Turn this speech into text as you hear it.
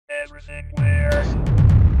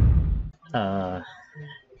Uh,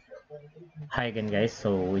 Hi again guys,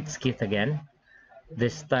 so it's Keith again.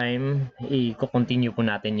 This time, i-continue po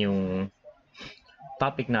natin yung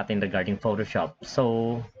topic natin regarding Photoshop.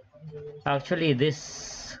 So, actually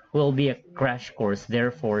this will be a crash course,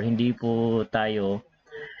 therefore hindi po tayo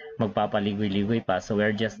magpapaligoy-ligoy pa. So,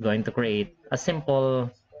 we're just going to create a simple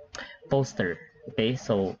poster. Okay,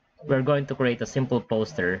 so we're going to create a simple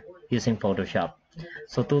poster using Photoshop.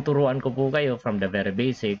 So, tuturuan ko po kayo from the very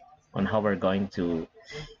basic on how we're going to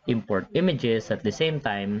import images at the same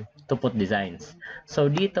time to put designs. So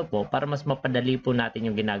dito po, para mas mapadali po natin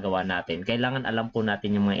yung ginagawa natin, kailangan alam po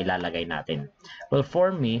natin yung mga ilalagay natin. Well,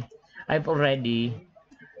 for me, I've already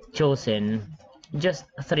chosen just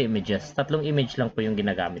 3 images. 3 image lang po yung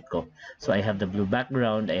ginagamit ko. So I have the blue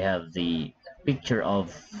background, I have the picture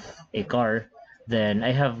of a car, then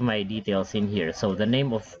I have my details in here. So the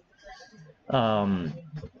name of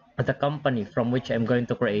the company from which I'm going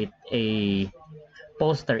to create a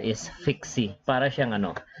poster is Fixie. Para siyang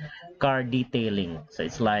car detailing. So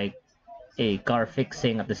it's like a car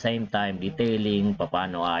fixing at the same time detailing,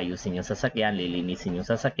 paano aayusin yung sasakyan, lilinisin yung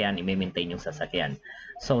sasakyan, i-maintain yung sasakyan.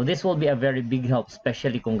 So this will be a very big help,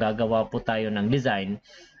 especially kung gagawa po tayo ng design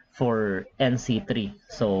for NC3.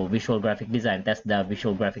 So visual graphic design, test the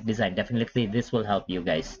visual graphic design. Definitely this will help you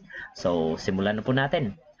guys. So simulan na po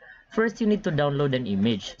natin. First, you need to download an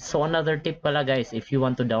image. So, another tip pala guys, if you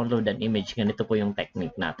want to download an image, ganito po yung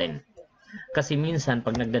technique natin. Kasi minsan,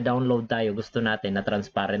 pag nagda-download tayo, gusto natin na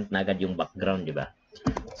transparent na agad yung background, di ba?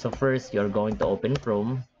 So, first, you're going to open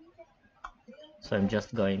Chrome. So, I'm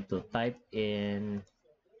just going to type in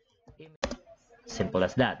image. Simple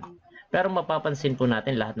as that. Pero mapapansin po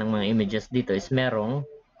natin, lahat ng mga images dito is merong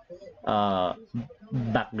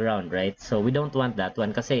background, right? So, we don't want that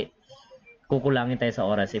one kasi kukulangin tayo sa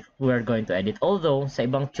oras if we're going to edit. Although, sa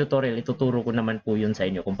ibang tutorial, ituturo ko naman po yun sa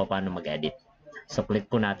inyo kung paano mag-edit. So,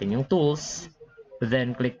 click po natin yung tools,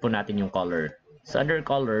 then click po natin yung color. So, under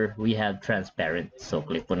color, we have transparent. So,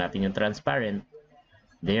 click po natin yung transparent.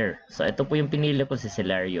 There. So, ito po yung pinili ko si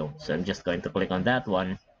Celerio. So, I'm just going to click on that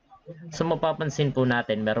one. So, mapapansin po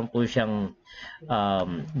natin, meron po siyang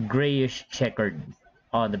grayish checkered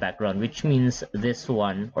on the background, which means this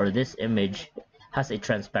one or this image has a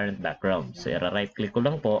transparent background. So, right click ko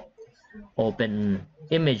lang po, open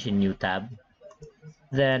image in new tab,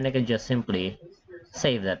 then I can just simply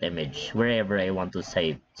save that image wherever I want to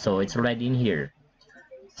save. So, it's already in here.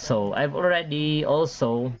 So, I've already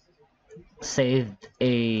also saved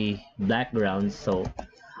a background. So,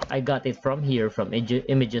 I got it from here, from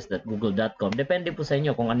images.google.com. Depende po sa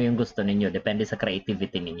inyo kung ano yung gusto ninyo. Depende sa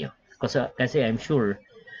creativity ninyo. Kasi I'm sure,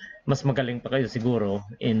 mas magaling pa kayo siguro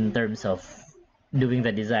in terms of doing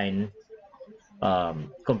the design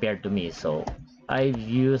compared to me. So I've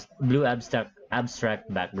used blue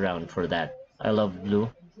abstract background for that. I love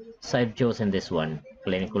blue, so I've chosen this one.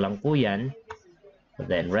 Click ko lang po yan,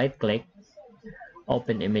 then right click,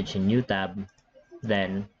 open image in new tab,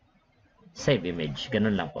 then save image.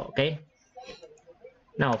 Ganun lang po, okay?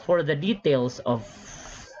 Now for the details of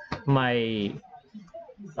my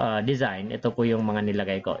design, ito po yung mga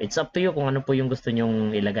nilagay ko. It's up to you kung ano po yung gusto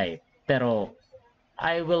nyong ilagay, pero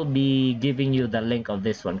I will be giving you the link of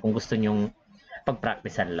this one kung gusto nyong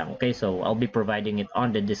pagpracticean lang. Okay, so I'll be providing it on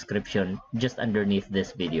the description just underneath this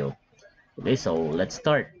video. Okay, so let's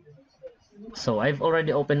start. So I've already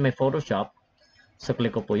opened my Photoshop. So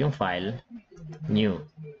click ko po yung file, new.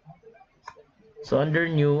 So under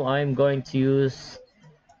new, I'm going to use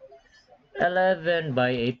 11 by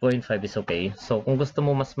 8.5 is okay. So kung gusto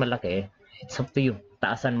mo mas malaki, it's up to you.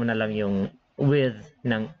 Taasan mo na lang yung width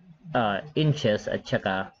ng inches at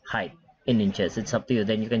saka height in inches. It's up to you.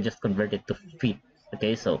 Then you can just convert it to feet.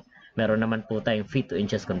 Okay, so meron naman po tayong feet to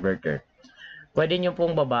inches converter. Pwede nyo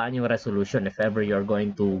pong babaan yung resolution if ever you're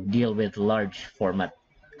going to deal with large format.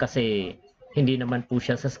 Kasi hindi naman po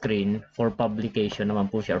siya sa screen, for publication naman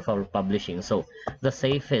po siya, or for publishing. So the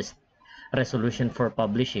safest resolution for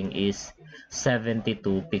publishing is 72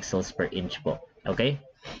 pixels per inch po. Okay?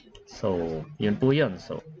 So yun po yun.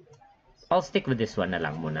 So I'll stick with this one na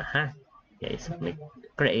lang muna, ha? Okay, so click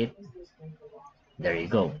create. There you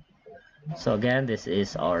go. So again, this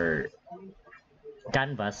is our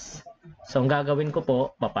canvas. So ang gagawin ko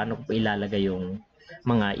po, paano ko po ilalagay yung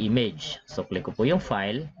mga image. So click ko po yung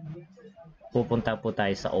file. Pupunta po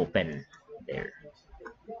tayo sa open. There.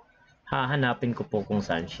 Hahanapin ko po kung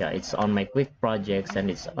saan siya. It's on my quick projects and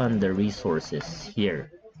it's under resources here.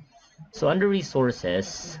 So under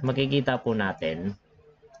resources, makikita po natin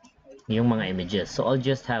yung mga images. So, I'll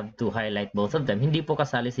just have to highlight both of them. Hindi po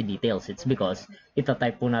kasali si details. It's because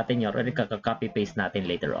itatype po natin yun or ikaka-copy-paste natin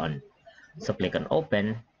later on. So, click on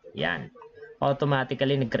open. Yan.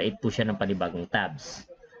 Automatically, nag-create po siya ng panibagong tabs.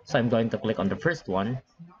 So, I'm going to click on the first one.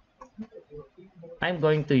 I'm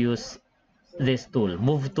going to use this tool.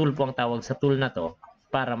 Move tool po ang tawag sa tool na to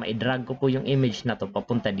para ma-drag ko po yung image na to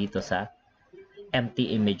papunta dito sa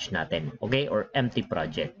empty image natin. Okay? Or empty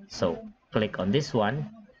project. So, click on this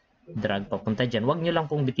one. Drag papunta dyan. Huwag nyo lang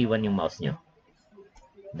pong bitiwan yung mouse nyo.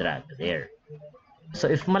 Drag. There. So,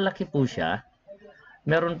 if malaki po siya,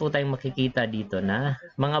 meron po tayong makikita dito na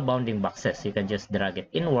mga bounding boxes. You can just drag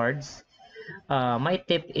it inwards. My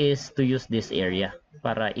tip is to use this area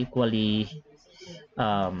para equally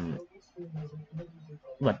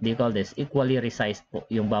what do you call this? Equally resized po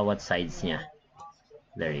yung bawat sides niya.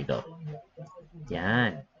 There you go.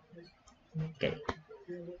 Yan. Okay.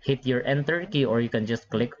 Hit your enter key or you can just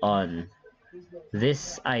click on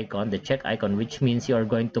this icon, the check icon, which means you are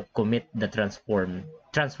going to commit the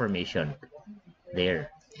transformation.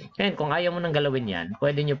 There. And kung ayaw mo nang galawin yan,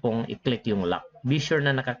 pwede nyo pong i-click yung lock. Be sure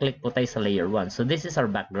na nakaklik po tayo sa layer 1. So this is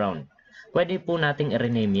our background. Pwede po nating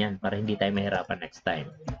i-rename yan para hindi tayo mahirapan next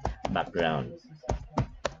time. Background.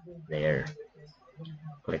 There.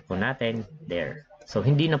 Click po natin. There. So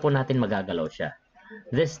hindi na po natin magagalaw siya.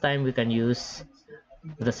 This time we can use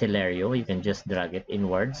the Celerio. You can just drag it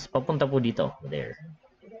inwards. Papunta po dito. There.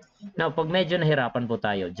 Now, pag medyo nahirapan po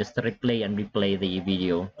tayo, just replay and replay the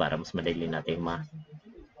video para mas madali natin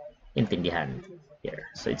maintindihan.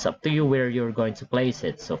 Here. So it's up to you where you're going to place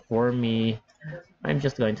it. So for me, I'm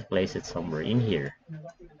just going to place it somewhere in here.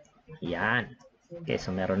 Yan. Okay,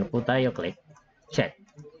 so meron na po tayo. Click. Check.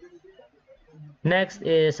 Next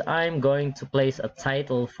is I'm going to place a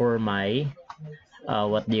title for my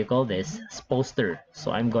what do you call this? Poster.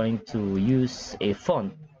 So I'm going to use a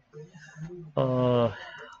font.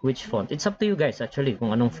 Which font? It's up to you guys actually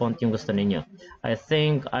kung anong font yung gusto ninyo. I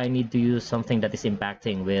think I need to use something that is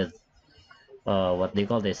impacting with what do you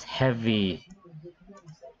call this? Heavy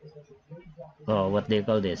what do you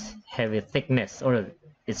call this? Heavy thickness, or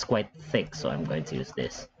it's quite thick, so I'm going to use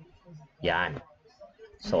this. Yan.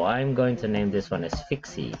 So I'm going to name this one as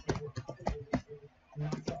Fixie.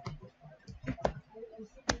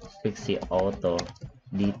 Fixie Auto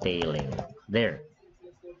Detailing. There.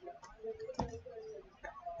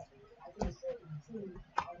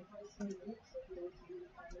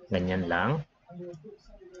 Ganyan lang.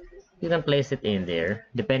 You can place it in there.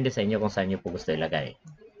 Depende sa inyo kung saan nyo po gusto ilagay.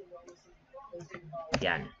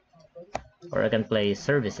 Yan. Or I can place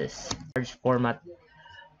services. Large format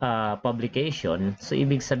publication. So,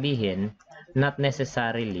 ibig sabihin, not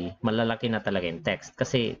necessarily malalaki na talaga yung text.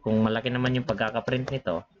 Kasi kung malaki naman yung pagkakaprint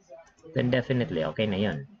nito, then definitely okay na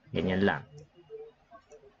yun. Ganyan lang.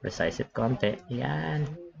 Resize it konti. Yan.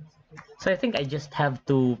 So I think I just have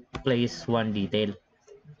to place one detail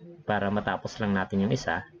para matapos lang natin yung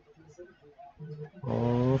isa.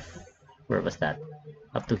 Oh, where was that?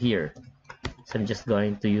 Up to here. So I'm just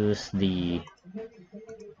going to use the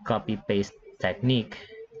copy-paste technique.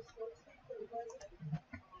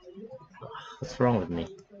 What's wrong with me?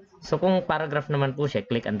 So kung paragraph naman po siya,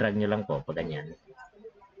 click and drag nyo lang po pag ganyan.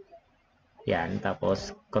 Yan,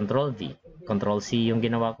 tapos Control V. Control C yung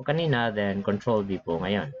ginawa ko kanina, then Control V po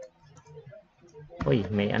ngayon. Uy,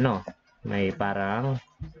 may ano, may parang,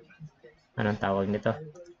 anong tawag nito?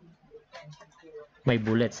 May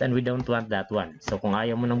bullets, and we don't want that one. So kung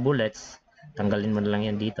ayaw mo ng bullets, tanggalin mo na lang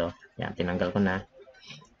yan dito. Yan, tinanggal ko na.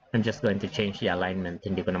 I'm just going to change the alignment.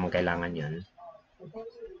 Hindi ko naman kailangan yun.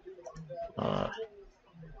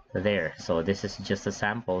 There. So this is just a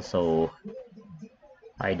sample, so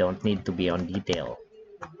I don't need to be on detail.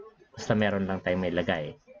 Basta meron lang tayong may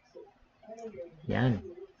lagay. Yan.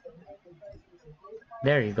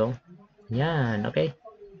 There you go. Yan, okay.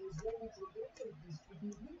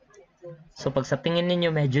 So pag sa tingin ninyo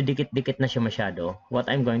medyo dikit-dikit na siya masyado, what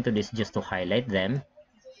I'm going to do is just to highlight them.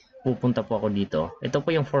 Pupunta po ako dito. Ito po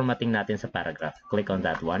yung formatting natin sa paragraph. Click on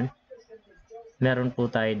that one. Meron po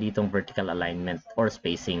tayo ditong vertical alignment or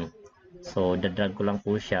spacing. So, dadrag ko lang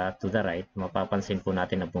po siya to the right. Mapapansin po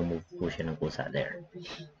natin na bumove po siya ng kusa there.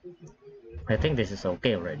 I think this is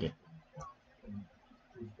okay already.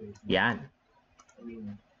 Yan.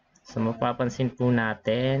 So, mapapansin po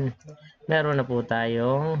natin, meron na po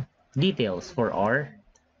tayong details for our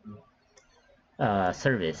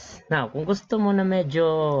service. Now, kung gusto mo na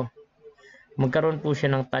medyo magkaroon po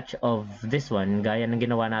siya ng touch of this one, gaya ng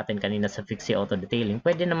ginawa natin kanina sa Fixie Auto Detailing,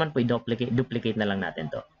 pwede naman po i-duplicate na lang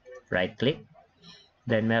natin to. Right click.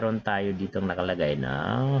 Then meron tayo ditong nakalagay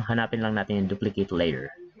na hanapin lang natin yung duplicate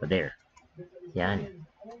layer. So there. Yan.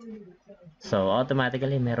 So,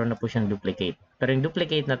 automatically, meron na po siyang duplicate. Pero yung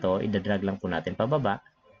duplicate na to, idadrag lang po natin pababa.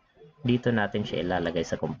 Dito natin siya ilalagay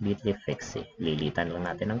sa completely fixed. Lilitan lang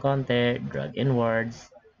natin ng konti, drag inwards,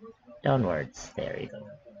 downwards. There you go.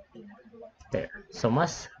 There. So,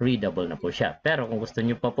 mas readable na po siya. Pero kung gusto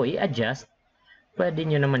nyo pa po i-adjust, pwede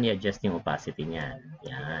nyo naman i-adjust yung opacity niyan.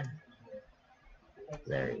 Yan.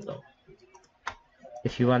 There you go.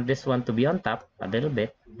 If you want this one to be on top, a little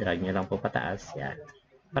bit, drag nyo lang po pataas. Yan.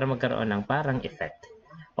 Para magkaroon ng parang effect.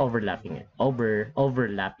 Overlapping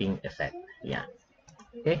effect. Yan.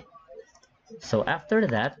 Okay? So, after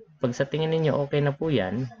that, pag sa tingin ninyo okay na po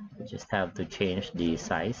yan, you just have to change the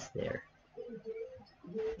size there.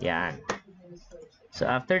 Yan. So,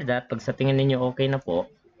 after that, pag sa tingin ninyo okay na po,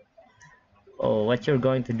 what you're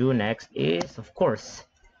going to do next is, of course,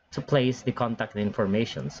 to place the contact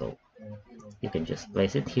information. So, you can just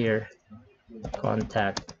place it here.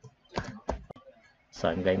 Contact.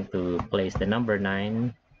 So, I'm going to place the number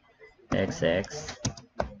 9, XX,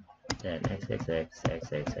 then XXX,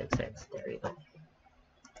 XXXX. There you go.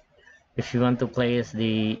 If you want to place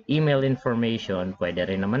the email information, pwede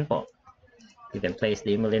rin naman po. You can place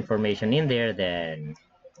the email information in there. Then,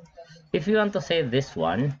 if you want to save this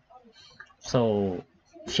one, so,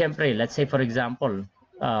 syempre, let's say for example,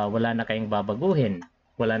 wala na kayong babaguhin,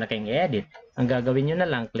 wala na kayong i-edit. Ang gagawin nyo na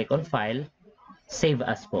lang, click on File, Save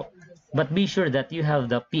As po. But be sure that you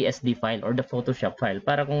have the PSD file or the Photoshop file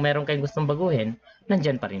para kung meron kayong gustong baguhin,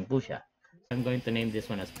 nandyan pa rin po siya. I'm going to name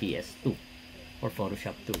this one as PS2 or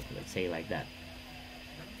Photoshop 2, let's say like that.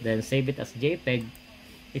 Then save it as JPEG.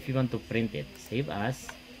 If you want to print it, save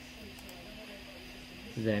as.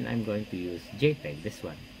 Then I'm going to use JPEG, this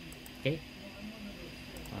one. Okay?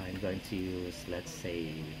 I'm going to use, let's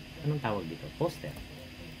say, anong tawag dito? Poster.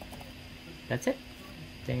 That's it.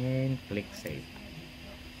 Then click save.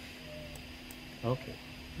 Okay.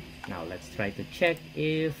 Now let's try to check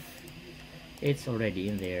if it's already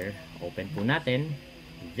in there. Open po natin.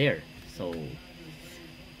 There. So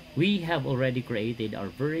we have already created our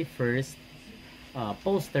very first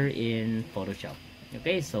poster in Photoshop.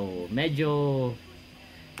 Okay, so medyo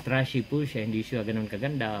trashy po siya, hindi siya ganun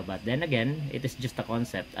kaganda, but then again, it is just a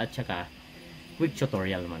concept at saka quick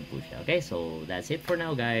tutorial naman po siya. Okay, so that's it for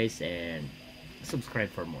now guys, and subscribe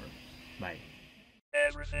for more. Bye.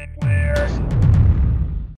 Everything wears